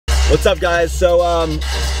What's up, guys? So,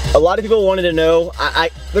 a lot of people wanted to know,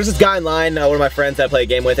 there's this guy in line, one of my friends that I play a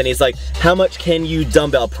game with, and he's like, how much can you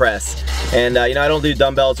dumbbell press? And, you know, I don't do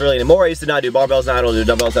dumbbells really anymore. I used to not do barbells, now I don't do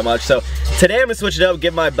dumbbells that much. So, today I'm gonna switch it up,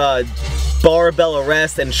 give my barbell a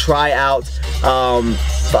rest, and try out,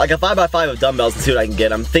 like a 5x5 of dumbbells and see what I can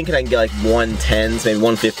get. I'm thinking I can get like 110s, maybe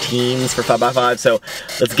 115s for 5x5. So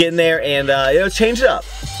let's get in there and you know, change it up.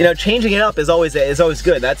 You know, changing it up is always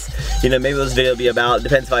good. That's, you know, maybe this video will be about.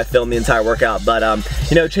 Depends if I film the entire workout, but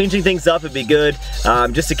you know, changing things up would be good,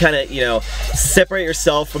 just to kind of, you know, separate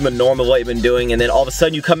yourself from the norm of what you've been doing, and then all of a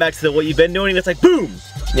sudden you come back to what you've been doing, and it's like boom,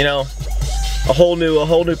 you know. A whole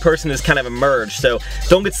new person has kind of emerged. So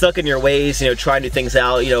don't get stuck in your ways, you know, try new things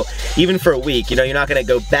out, you know, even for a week. You know, you're not gonna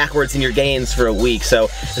go backwards in your gains for a week. So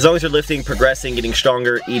as long as you're lifting, progressing, getting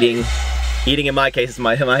stronger, eating in my case is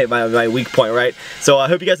my weak point, right? So I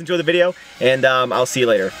hope you guys enjoy the video, and I'll see you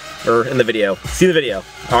later, or in the video. See you in the video.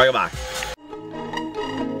 All right, goodbye.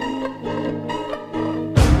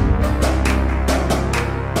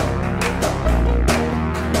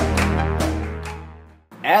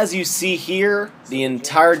 As you see here, the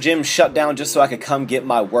entire gym shut down just so I could come get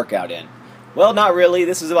my workout in. Well, not really.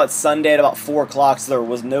 This was about Sunday at about 4 o'clock, so there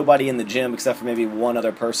was nobody in the gym except for maybe one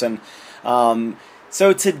other person.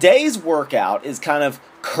 So today's workout is kind of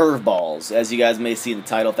curveballs, as you guys may see in the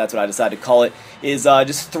title, if that's what I decided to call it, is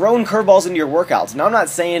just throwing curveballs into your workouts. Now, I'm not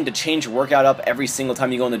saying to change your workout up every single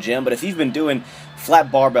time you go in the gym, but if you've been doing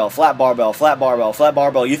flat barbell, flat barbell, flat barbell, flat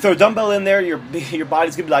barbell, you throw a dumbbell in there, your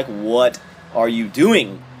body's going to be like, what are you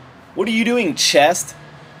doing? What are you doing, chest?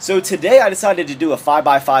 So today I decided to do a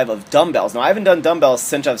 5x5 of dumbbells. Now, I haven't done dumbbells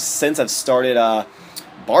since I've started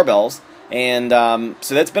barbells, and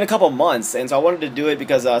so that's been a couple months, and so I wanted to do it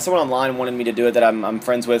because someone online wanted me to do it that I'm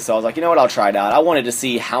friends with, so I was like, you know what, I'll try it out. I wanted to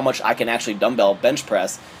see how much I can actually dumbbell bench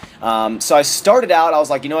press. So I started out, I was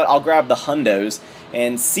like, you know what, I'll grab the hundos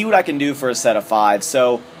and see what I can do for a set of 5.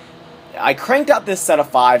 So I cranked out this set of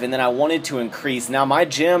 5, and then I wanted to increase. Now, my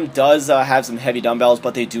gym does have some heavy dumbbells,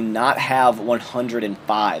 but they do not have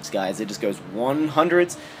 105s, guys. It just goes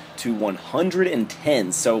 100s to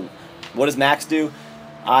 110s. So what does Maxx do?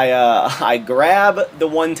 I grab the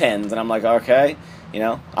 110s, and I'm like, okay, you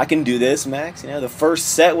know, I can do this, Maxx. You know, the first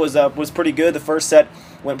set was pretty good. The first set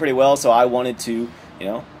went pretty well, so I wanted to, you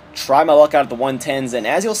know, try my luck out at the 110s. And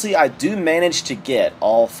as you'll see, I do manage to get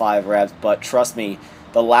all 5 reps, but trust me,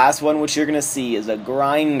 the last one, which you're going to see, is a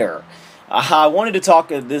grinder. I wanted to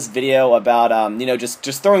talk in this video about, you know, just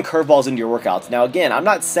throwing curveballs into your workouts. Now, again, I'm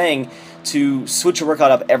not saying to switch your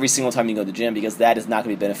workout up every single time you go to the gym, because that is not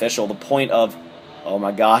going to be beneficial. The point of, oh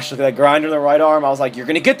my gosh, look at that grinder in the right arm. I was like, you're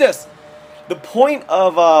going to get this. The point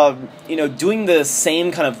of, you know, doing the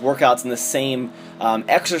same kind of workouts and the same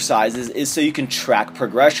exercises is so you can track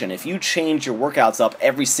progression. If you change your workouts up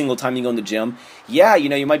every single time you go in the gym, yeah, you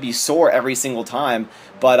know, you might be sore every single time,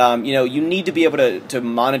 but, you know, you need to be able to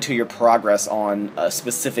monitor your progress on a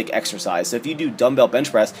specific exercise. So if you do dumbbell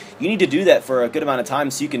bench press, you need to do that for a good amount of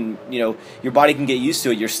time so you can, you know, your body can get used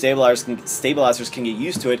to it, your stabilizers can get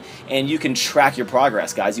used to it, and you can track your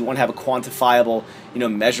progress, guys. You want to have a quantifiable, you know,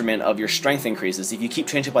 measurement of your strength increases. If you keep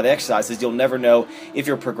changing by the exercises, you'll never know if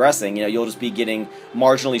you're progressing. You know, you'll just be getting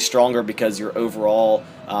marginally stronger because your overall,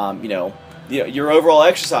 you know, your overall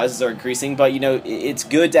exercises are increasing. But, you know, it's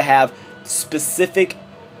good to have specific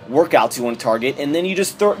workouts you want to target, and then you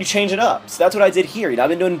just you change it up. So that's what I did here. You know, I've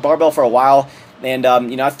been doing barbell for a while, and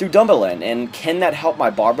you know, I threw dumbbell in, and can that help my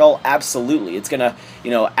barbell? Absolutely. It's gonna,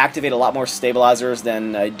 you know, activate a lot more stabilizers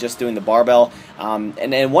than just doing the barbell.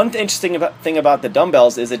 And one interesting thing about the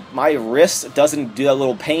dumbbells is that my wrist doesn't do that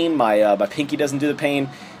little pain. My pinky doesn't do the pain.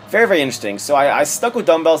 Very, very interesting. So I stuck with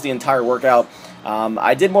dumbbells the entire workout.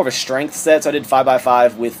 I did more of a strength set, so I did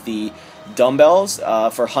 5x5 with the dumbbells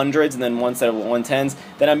for hundreds, and then one set of 110s.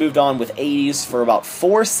 Then I moved on with 80s for about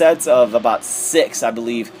 4 sets of about 6, I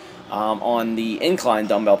believe, on the incline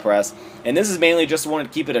dumbbell press. And this is mainly just wanted to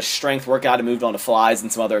keep it a strength workout, and moved on to flies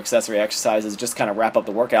and some other accessory exercises, just kind of wrap up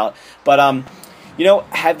the workout. But you know,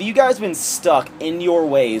 have you guys been stuck in your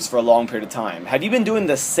ways for a long period of time? Have you been doing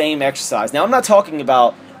the same exercise? Now, I'm not talking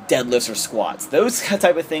about deadlifts or squats. Those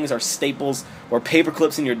type of things are staples or paper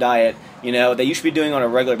clips in your diet, you know, that you should be doing on a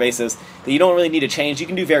regular basis, that you don't really need to change. You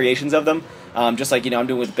can do variations of them, just like, you know, I'm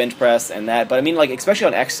doing with bench press and that. But I mean, like, especially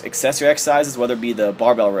on accessory exercises, whether it be the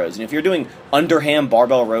barbell rows. And if you're doing underhand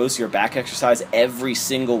barbell rows, your back exercise every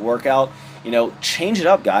single workout, change it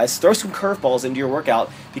up, guys. Throw some curveballs into your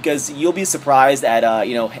workout, because you'll be surprised at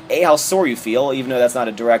how sore you feel, even though that's not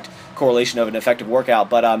a direct correlation of an effective workout.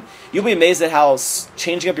 But you'll be amazed at how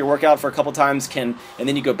changing up your workout for a couple times and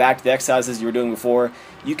then you go back to the exercises you were doing before,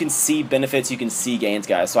 you can see benefits, you can see gains,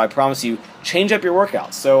 guys. So I promise you, change up your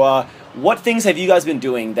workouts. So what things have you guys been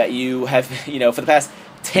doing that you have, for the past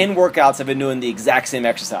 10 workouts have been doing the exact same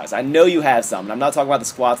exercise? I know you have some, and I'm not talking about the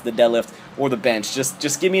squats, the deadlift, or the bench.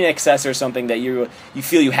 Just give me an excess or something that you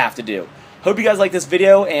feel you have to do. Hope you guys like this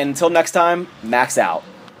video, and until next time, Max out.